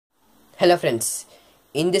Hello friends,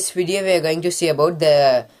 in this video we are going to see about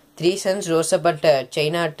the three suns rose up at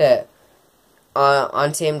China at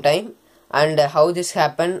on same time and how this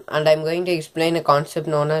happened, and I am going to explain a concept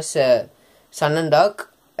known as sun and dog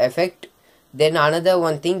effect. Then another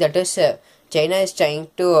one thing, that is China is trying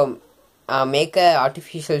to make a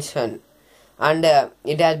artificial sun, and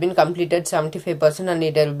it has been completed 75% and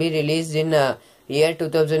it will be released in year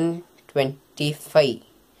 2025.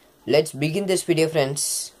 Let's begin this video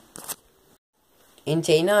friends. In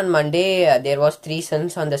China on Monday, there was three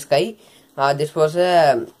suns on the sky. This was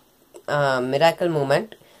a miracle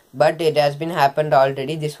moment, but it has been happened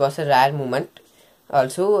already. This was a rare moment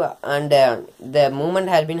also, and the movement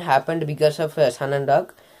has been happened because of sun and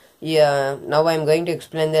dog. Now I am going to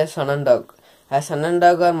explain the sun and dog. A sun and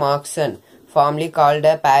dog or Mark sun, formerly called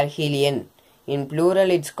a perihelion. In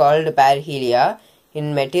plural, it's called perihelia.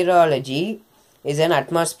 In meteorology, is an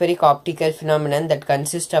atmospheric optical phenomenon that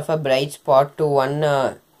consists of a bright spot to one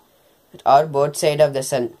or both sides of the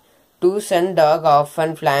sun. Two sun dogs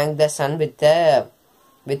often flank the sun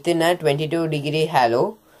within a 22-degree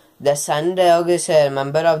halo. The sun dog is a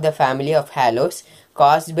member of the family of halos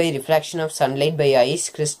caused by refraction of sunlight by ice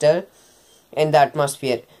crystal in the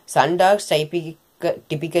atmosphere. Sun dogs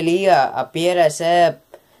typically appear as a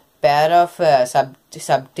pair of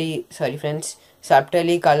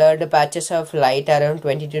subtly colored patches of light around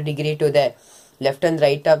 22 degrees to the left and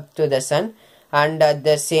right up to the sun, and at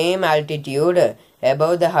the same altitude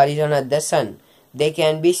above the horizon of the sun. They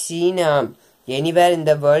can be seen anywhere in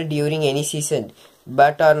the world during any season,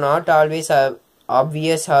 but are not always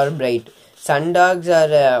obvious or bright. Sun dogs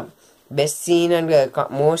are best seen and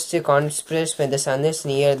most conspicuous when the sun is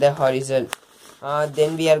near the horizon.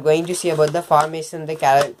 Then we are going to see about the formation and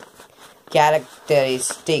the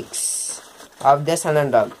characteristics of the sun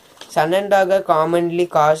and dog. Sun and dog are commonly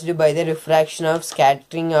caused by the refraction of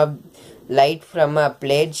scattering of light from a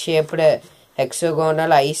plate-shaped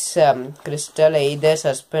hexagonal ice crystal, either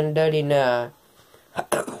suspended in a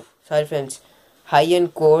high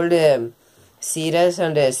and cold cirrus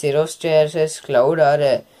and cirrostratus cloud,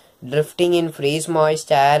 or drifting in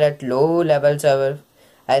freeze-moist air at low levels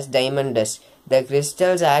as diamond dust. The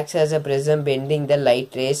crystals act as a prism, bending the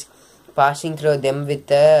light rays passing through them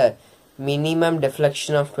with a minimum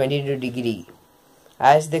deflection of 22 degrees.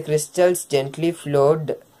 As the crystals gently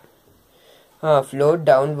float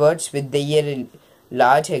downwards with their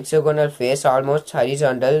large hexagonal face almost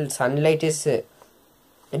horizontal, sunlight is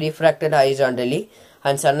refracted horizontally,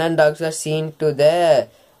 and sun and dogs are seen to the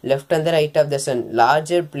left and the right of the sun.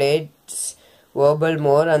 Larger plates wobble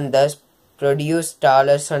more and thus produce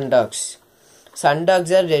taller sun dogs. Sun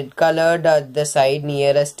dogs are red colored at the side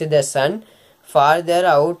nearest to the sun. Farther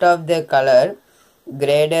out of the color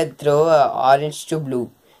graded through orange to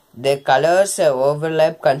blue. The colors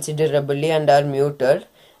overlap considerably and are muted,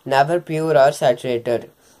 never pure or saturated.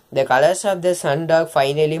 The colors of the sun dog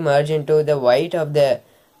finally merge into the white of the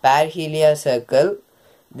perihelia circle.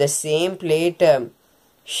 The same plate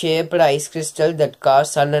shaped ice crystal that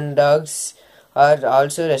cause sun and dogs are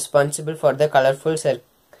also responsible for the colorful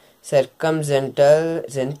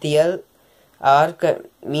circumzenithial arc,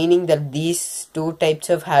 meaning that these two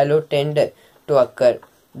types of halo tend to occur.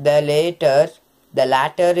 The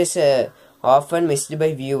latter is often missed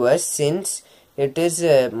by viewers since it is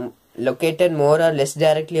located more or less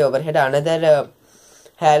directly overhead. Another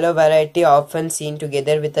halo variety often seen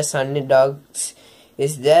together with the sun dogs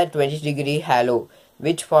is the 20-degree halo,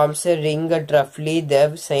 which forms a ring at roughly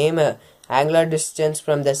the same angular distance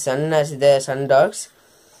from the sun as the sun dogs,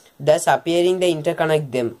 thus appearing to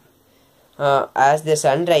interconnect them. As the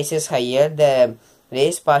sun rises higher, the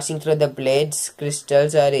rays passing through the plate's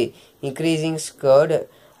crystals are increasing skewed.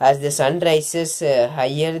 As the sun rises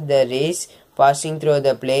higher, the rays passing through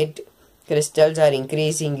the plate crystals are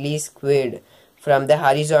increasingly skewed from the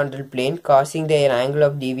horizontal plane, causing their angle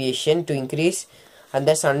of deviation to increase and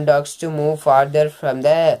the sun dogs to move farther from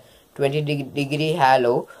the 20-degree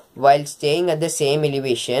halo while staying at the same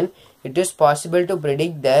elevation. It is possible to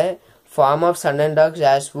predict the form of sun and dogs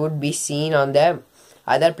as would be seen on the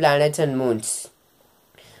other planets and moons.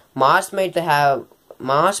 Mars might have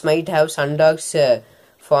sun dogs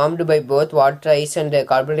formed by both water ice and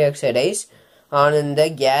carbon dioxide ice. On the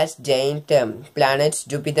gas giant planets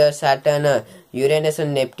Jupiter, Saturn, Uranus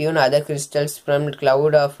and Neptune, other crystals from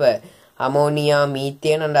cloud of ammonia,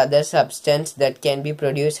 methane and other substances that can be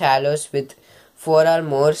produce halos with 4 or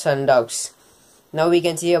more sun dogs. Now we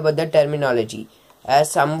can see about the terminology. A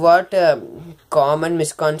somewhat common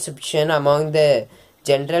misconception among the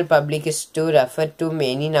general public is to refer to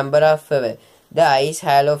many number of the ice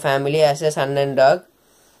halo family as a sun and dog.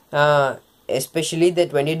 especially the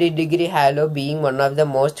 20-degree halo being one of the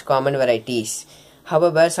most common varieties.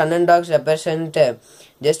 However, sun and dogs represent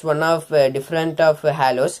just one of different of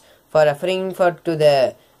halos. For referring to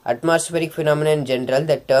the atmospheric phenomenon in general,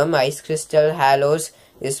 the term ice crystal halos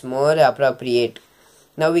is more appropriate.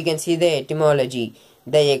 Now we can see the etymology.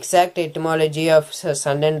 The exact etymology of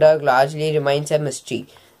sun and dog largely remains a mystery.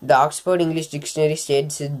 The Oxford English Dictionary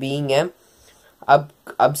states it being a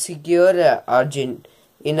obscure origin.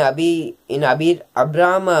 In Abraham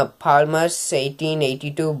Palmer's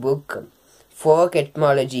 1882 book, Folk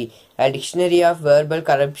Etymology, a dictionary of verbal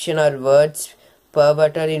corruption or words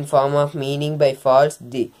perverted in form of meaning by false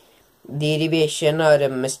derivation or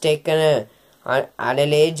mistaken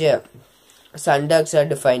analogy, sun dogs are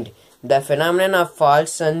defined. The phenomenon of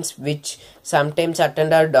false suns, which sometimes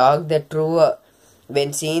attend or dog the true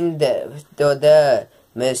when seen through the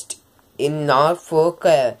mist. In Norfolk,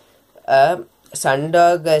 a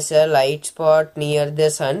sundog is a light spot near the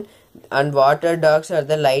sun, and water dogs are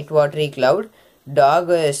the light watery cloud. Dog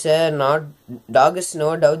is no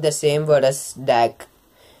doubt the same word as dag.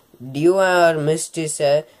 Dew or mist is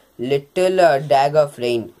a little dag of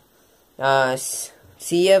rain.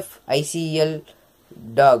 CFICL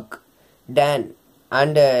dog, Dan,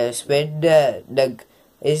 and sweat dug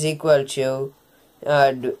is equal to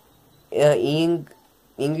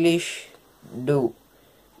English do.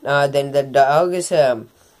 Then the dog is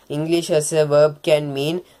English as a verb can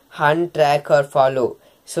mean hunt, track or follow.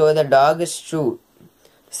 So the dog is true.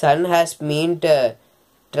 Sun has meant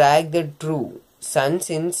track the true sun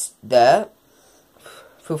since the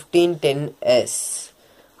 1510s.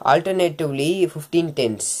 Alternatively,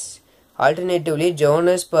 1510s. Alternatively,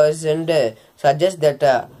 Jonas Person suggests that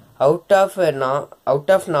out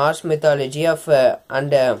of Norse mythology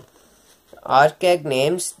and archaic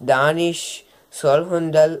names, Danish,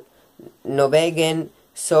 Solhundal, Norwegian,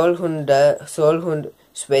 Solhund,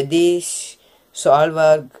 Swedish,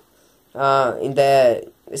 Solvarg, in the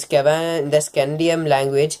Scandinavian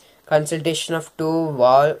language, consultation of two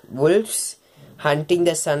wolves hunting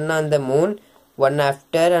the sun and the moon, one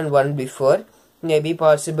after and one before, may be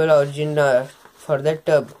possible origin for the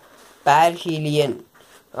term. Parhelion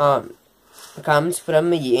comes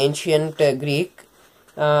from ancient Greek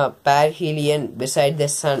parhelion, beside the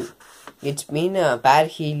sun. It means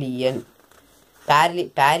parhelion.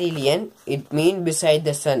 Parhelion, it means beside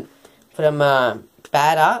the sun. From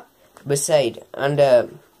para, beside, and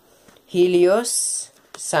helios,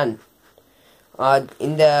 sun.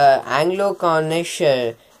 In the Anglo-Cornish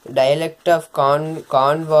dialect of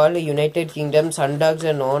Cornwall, United Kingdom, sundogs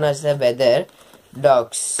are known as the weather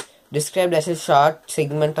dogs, described as a short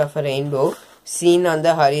segment of a rainbow seen on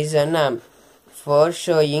the horizon,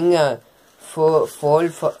 foreshowing foul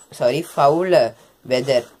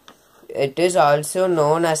weather. It is also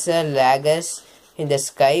known as a lagus in the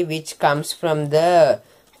sky, which comes from the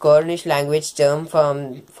Cornish language term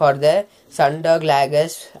for the sundog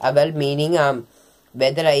lagus owl, meaning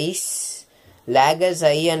weather eyes, lagus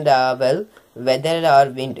eye, and owl, weather or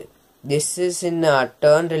wind. This is in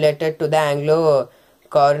turn related to the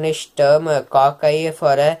Anglo-Cornish term cock eye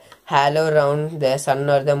for a halo round the sun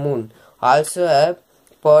or the moon, also a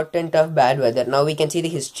portent of bad weather. Now we can see the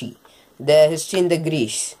history. The history in the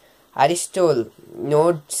Greece. Aristotle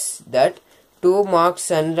notes that two mock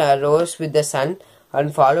suns rose with the sun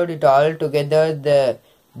and followed it all together the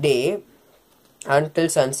day until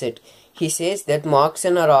sunset. He says that mock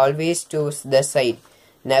suns are always to the side,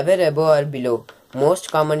 never above or below, most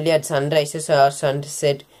commonly at sunrises or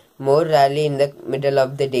sunset, more rarely in the middle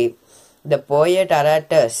of the day. The poet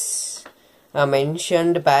Aratus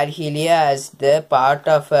mentioned parhelia as the part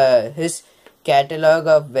of his catalogue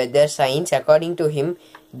of weather signs. According to him,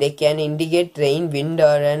 they can indicate rain, wind,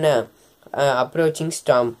 or an approaching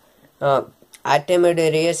storm.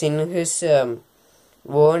 Artemidorus, in his own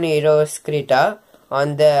Eroscrita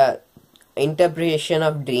on the interpretation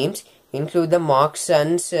of dreams, include the mock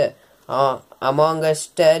suns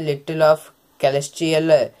amongst a little of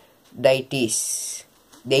celestial deities.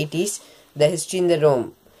 The history in the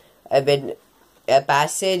Rome. When a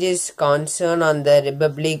passage is concerned on the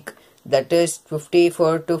Republic, that is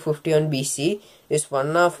 54 to 51 BC, is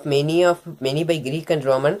one of many by Greek and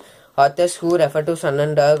Roman authors who refer to sun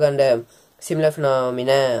and dog and similar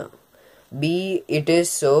phenomena. Be it is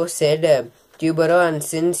so, said Tubero, and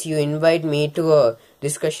since you invite me to a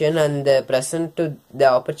discussion and present to the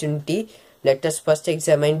opportunity, let us first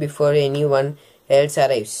examine before anyone else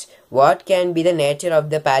arrives. What can be the nature of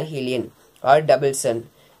the parhelion or double sun,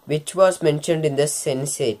 which was mentioned in the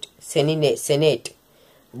Senate?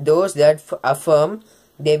 Those that affirm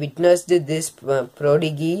they witnessed this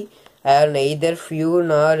prodigy are neither few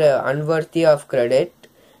nor unworthy of credit,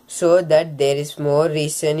 so that there is more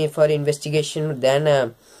reason for investigation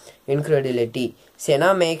than incredulity.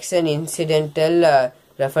 Sena makes an incidental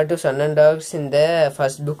refer to sun and dogs in the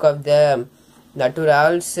first book of the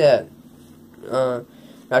Naturals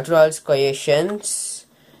Questions.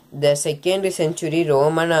 The 2nd century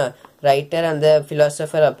Roman writer and the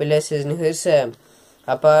philosopher Apelles in his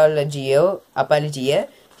Apologia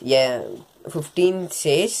 15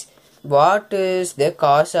 says, "What is the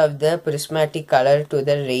cause of the prismatic color to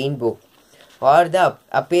the rainbow, or the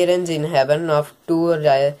appearance in heaven of two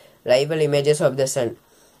rival images of the sun,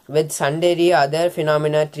 with sundry other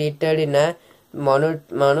phenomena treated in a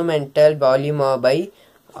monumental volume by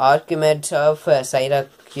Archimedes of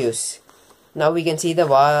Syracuse." Now we can see the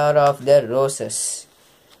War of the Roses.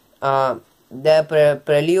 The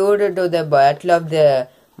prelude to the Battle of the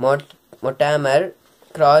Mortimer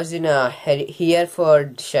crossed in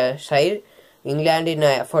Herefordshire, England in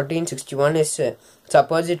 1461 is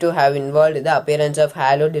supposed to have involved the appearance of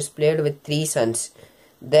halo displayed with 3 suns.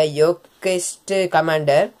 The Yorkist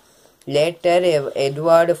commander, later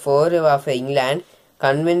Edward IV of England,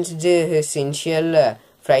 convinced his initial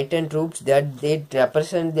frightened troops that they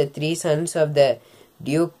represent the 3 sons of the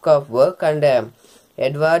Duke of York, and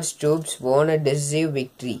Edward's troops won a decisive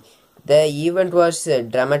victory. The event was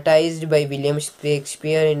dramatized by William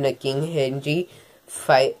Shakespeare in King Henry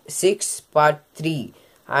VI Part 3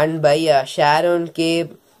 and by Sharon K.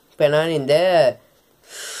 Pennan in the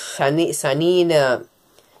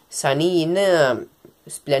Sunny in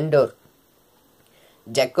Splendor.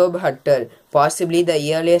 Jacob Hutter, possibly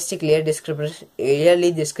the earliest clear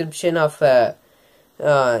description of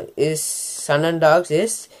his son and dogs,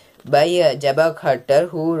 is by Jacob Hutter,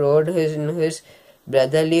 who wrote his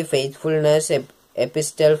brotherly faithfulness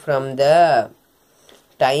epistle from the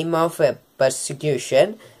time of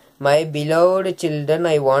persecution. "My beloved children,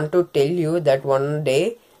 I want to tell you that one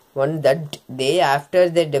day after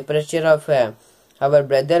the departure of our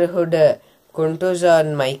brotherhood, Kuntus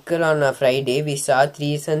and Michael, on a Friday, we saw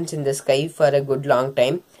 3 suns in the sky for a good long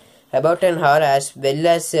time, about an hour, as well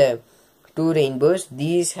as 2 rainbows.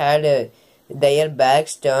 These had their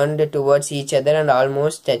backs turned towards each other and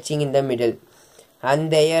almost touching in the middle,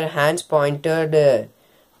 and their hands pointed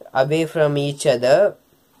away from each other.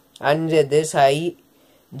 And this I,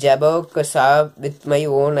 Jabok, saw with my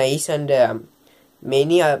own eyes, and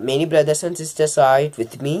many brothers and sisters saw it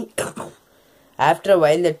with me." After a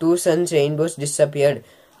while, the 2 suns' rainbows disappeared,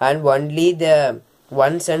 and only the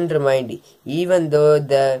one sun remained. Even though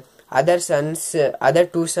the other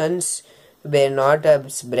 2 suns were not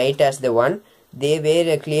as bright as the one, they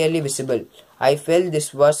were clearly visible. I felt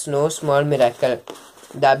this was no small miracle.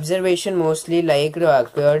 The observation mostly likely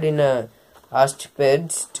occurred in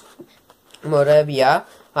Ostpest, Moravia,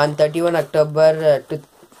 on 31 October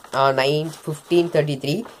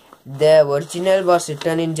 1533. The original was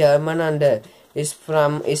written in German and is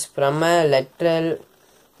from a letter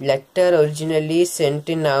originally sent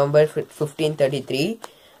in November 1533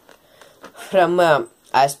 from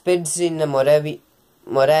Aspeds in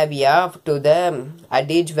Moravia to the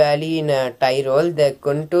Adige Valley in Tyrol. The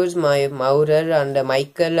Kuntus, Maurer, and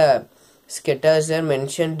Michael Sketters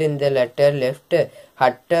mentioned in the letter left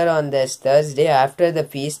Hutter on the Thursday after the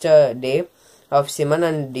feast day of Simon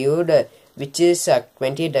and Jude, which is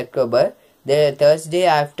 20th October. The Thursday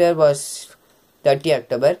after was 30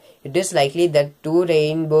 October. It is likely that 2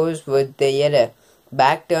 rainbows with their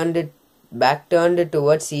back turned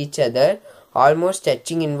towards each other, almost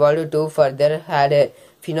touching, involved 2 further had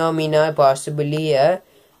phenomena, possibly a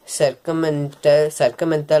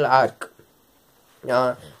circummental arc,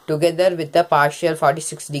 together with a partial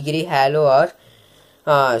 46-degree halo or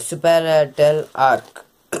superlateral arc.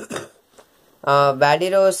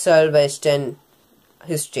 Vadiro's Western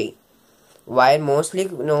history. While mostly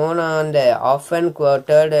known and often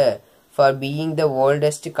quoted for being the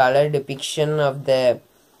oldest color depiction of the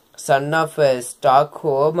sun of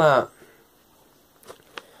Stockholm,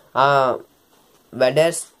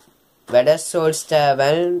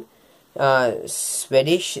 Vädersolstaven,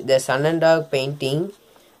 Swedish, the sun and dog painting,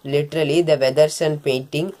 literally the weather sun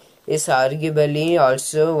painting, is arguably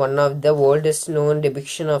also one of the oldest known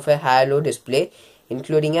depiction of a halo display,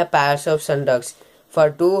 including a pair of sun dogs. For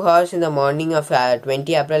 2 hours in the morning of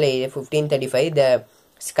 20 April 1535, the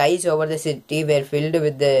skies over the city were filled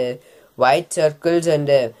with the white circles and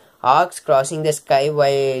arcs crossing the sky,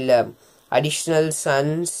 while additional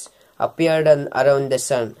suns appeared around the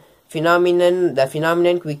sun. The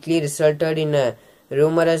phenomenon quickly resulted in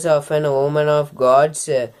rumors of an omen of gods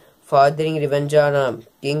fathering revenge on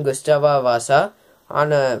King Gustav Vasa.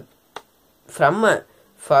 From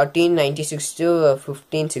 1496 to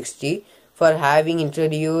 1560 for having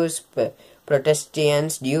introduced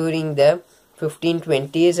Protestants during the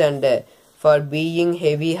 1520s and for being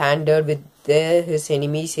heavy-handed with his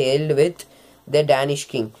enemies held with the Danish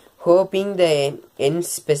king. Hoping in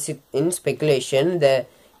speculation, the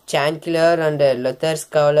Chancellor and Luther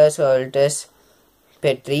scholar Walter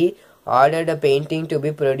Petri ordered a painting to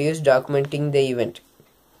be produced documenting the event.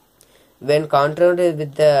 When confronted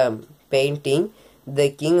with the painting, the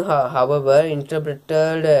king, however,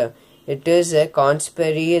 interpreted it as a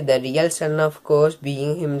conspiracy, the real son, of course,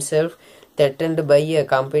 being himself threatened by a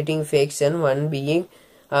competing faction, one being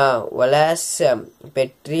Wallace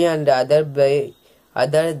Petri and other the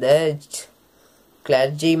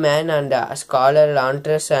clergyman and scholar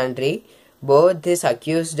Launtres Andre. Both is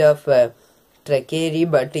accused of trickery,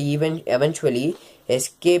 but even eventually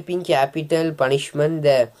escaping capital punishment.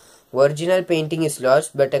 The original painting is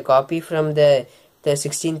lost, but a copy from the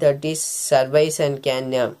 1630s survives and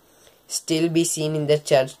can still be seen in the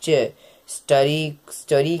church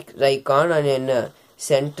Storykyrkan and in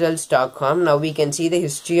central Stockholm. Now we can see the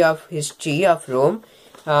history of Rome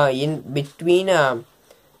in between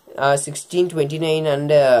 1629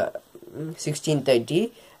 and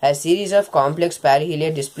 1630. A series of complex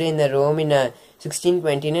parhelia displayed in the Rome in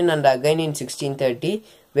 1629 and again in 1630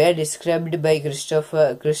 were described by Christoph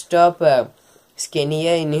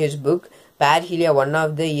Skenier in his book Parhelia, one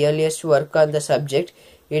of the earliest work on the subject.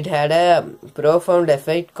 It had a profound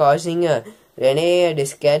effect, causing René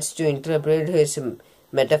Descartes to interpret his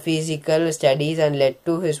metaphysical studies and led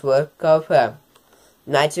to his work of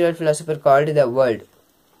natural philosopher called The World.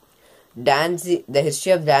 The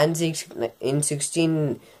history of Danzig in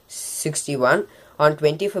 1661. On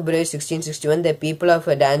 20 February 1661, the people of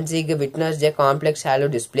Danzig witnessed a complex halo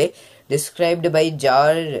display described by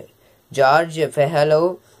George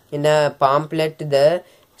Fehalov in a pamphlet, The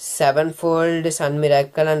Sevenfold Sun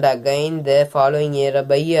Miracle, and again the following year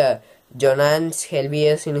by Johannes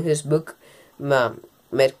Helvius in his book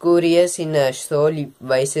Mercurius in Sol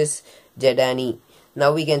Vices Jedani.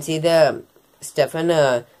 Now we can see the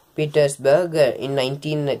Stephen Petersburg in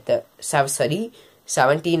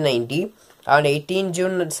 1790. On 18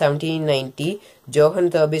 June 1790, Johann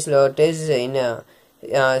Thomas Lotus in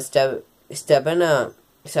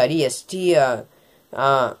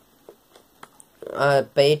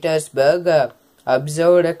Petersburg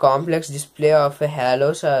observed a complex display of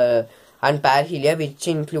halos and parhelia, which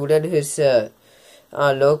included his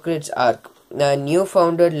Lockett's arc. The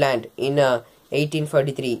Newfoundland land in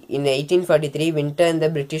 1843. In 1843, winter in the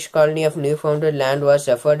British colony of Newfoundland land was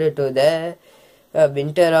referred to the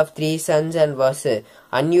winter of 3 suns and was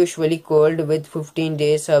unusually cold, with 15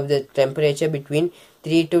 days of the temperature between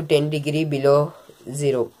 3 to 10 degrees below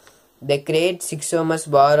zero. The Great Six-Summers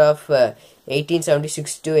War of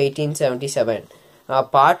 1876 to 1877.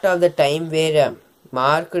 Part of the time were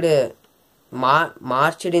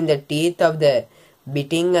marched in the teeth of the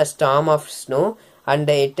beating storm of snow, and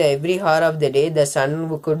at every hour of the day the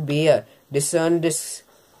sun could be discerned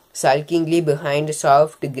sulkingly behind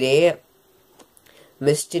soft grey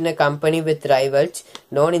mist in a company with rivals,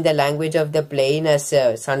 known in the language of the plain as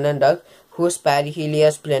sun and dog, whose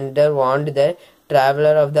parhelia splendor warned the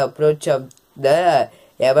traveller of the approach of the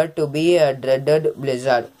ever-to-be dreaded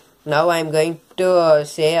blizzard. Now I am going to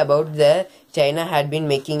say about the China had been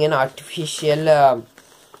making an artificial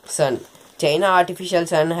sun. China artificial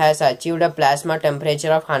sun has achieved a plasma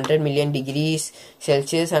temperature of 100 million degrees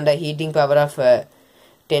Celsius and a heating power of 10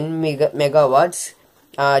 megawatts.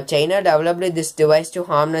 China developed this device to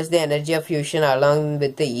harness the energy of fusion along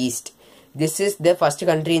with the East. This is the first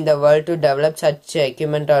country in the world to develop such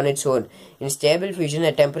equipment on its own. In stable fusion,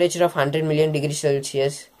 a temperature of 100 million degrees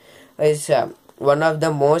Celsius is one of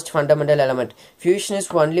the most fundamental elements. Fusion is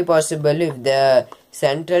only possible if the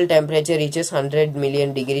central temperature reaches 100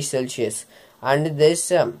 million degrees Celsius, and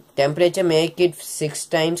this temperature makes it 6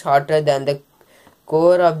 times hotter than the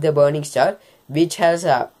core of the burning star, which has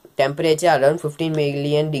a temperature around 15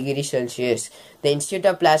 million degrees Celsius. The Institute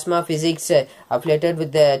of Plasma Physics, affiliated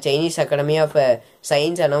with the Chinese Academy of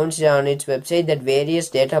Science, announced on its website that various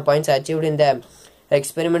data points achieved in the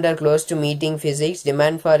experiment are close to meeting physics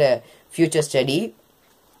demand for future study.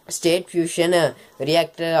 State fusion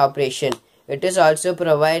reactor operation. It is also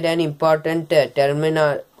provide an important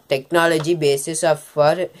technology basis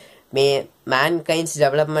for mankind's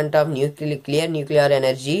development of clear nuclear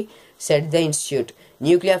energy, said the institute.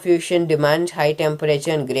 Nuclear fusion demands high temperature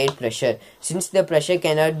and great pressure. Since the pressure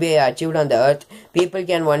cannot be achieved on the Earth, people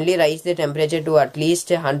can only raise the temperature to at least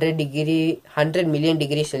 100 million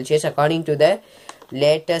degrees Celsius according to the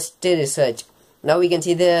latest research. Now we can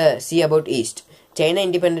see about East. China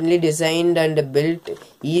independently designed and built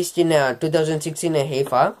East in 2006 in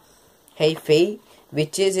Hefei,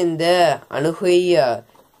 which is in the Anhui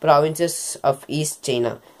provinces of East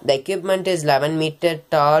China. The equipment is 11 meter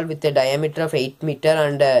tall with a diameter of 8 meter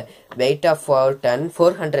and a weight of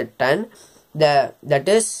 400 ton. That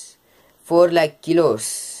is 4 lakh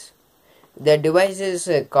kilos. The device is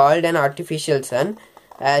called an artificial sun,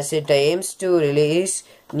 as it aims to release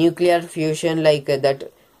nuclear fusion like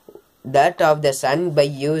that of the sun by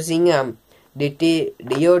using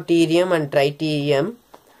deuterium and tritium,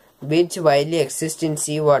 which widely exist in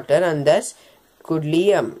seawater and thus could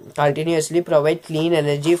continuously provide clean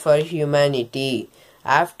energy for humanity.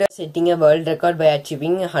 After setting a world record by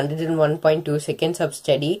achieving 101.2 seconds of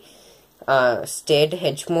steady state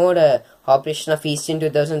H mode operation of East in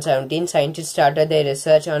 2017, scientists started their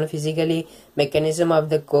research on physical mechanism of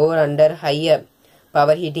the core under high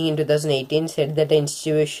power heating in 2018, said that the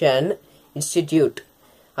institute.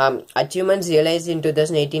 Achievements realized in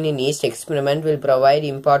 2018 in East experiment will provide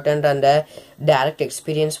important and direct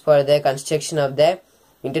experience for the construction of the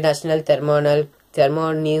International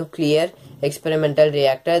Thermonuclear Experimental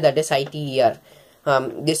Reactor, that is ITER.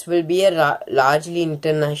 This will be a largely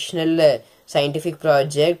international scientific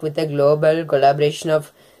project with a global collaboration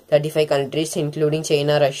of 35 countries including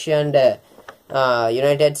China, Russia and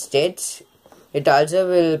United States. It also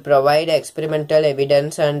will provide experimental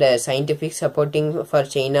evidence and scientific supporting for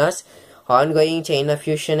China's ongoing China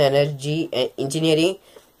Fusion Energy Engineering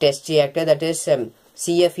Test Reactor, that is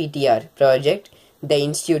CFETR project, the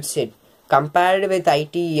institute said. Compared with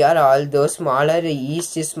ITER, although smaller,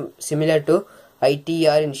 East is similar to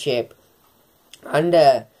ITER in shape and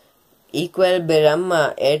equilibrium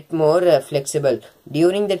yet more flexible.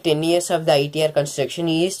 During the 10 years of the ITER construction,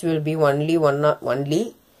 East will be only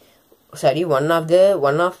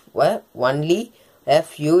a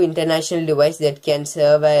few international device that can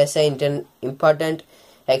serve as an important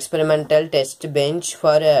experimental test bench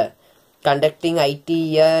for conducting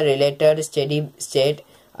ITER related steady state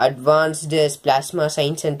advanced plasma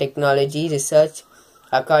science and technology research,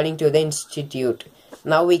 according to the institute.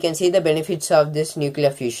 Now we can see the benefits of this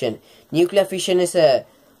nuclear fusion. Nuclear fusion is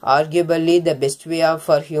arguably the best way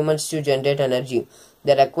for humans to generate energy.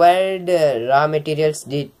 The required raw materials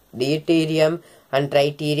deuterium and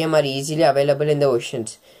tritium are easily available in the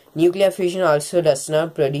oceans. Nuclear fusion also does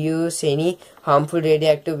not produce any harmful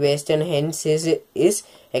radioactive waste and hence is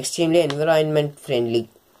extremely environment friendly.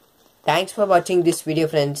 Thanks for watching this video,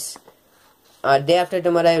 friends. Day after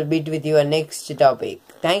tomorrow I will be with you on next topic.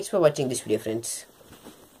 Thanks for watching this video, friends.